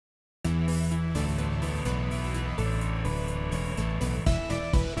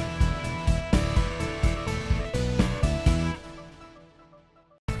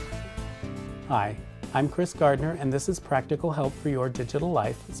Hi, I'm Chris Gardner, and this is Practical Help for Your Digital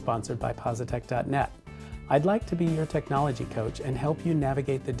Life, sponsored by Positech.net. I'd like to be your technology coach and help you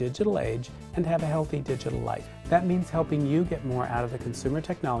navigate the digital age and have a healthy digital life. That means helping you get more out of the consumer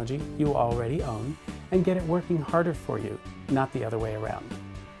technology you already own and get it working harder for you, not the other way around.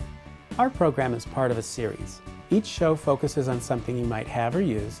 Our program is part of a series. Each show focuses on something you might have or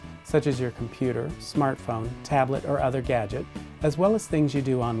use, such as your computer, smartphone, tablet, or other gadget, as well as things you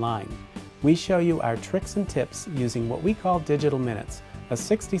do online. We show you our tricks and tips using what we call Digital Minutes, a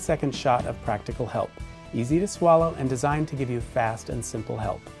 60-second shot of practical help. Easy to swallow and designed to give you fast and simple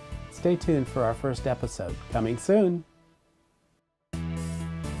help. Stay tuned for our first episode, coming soon!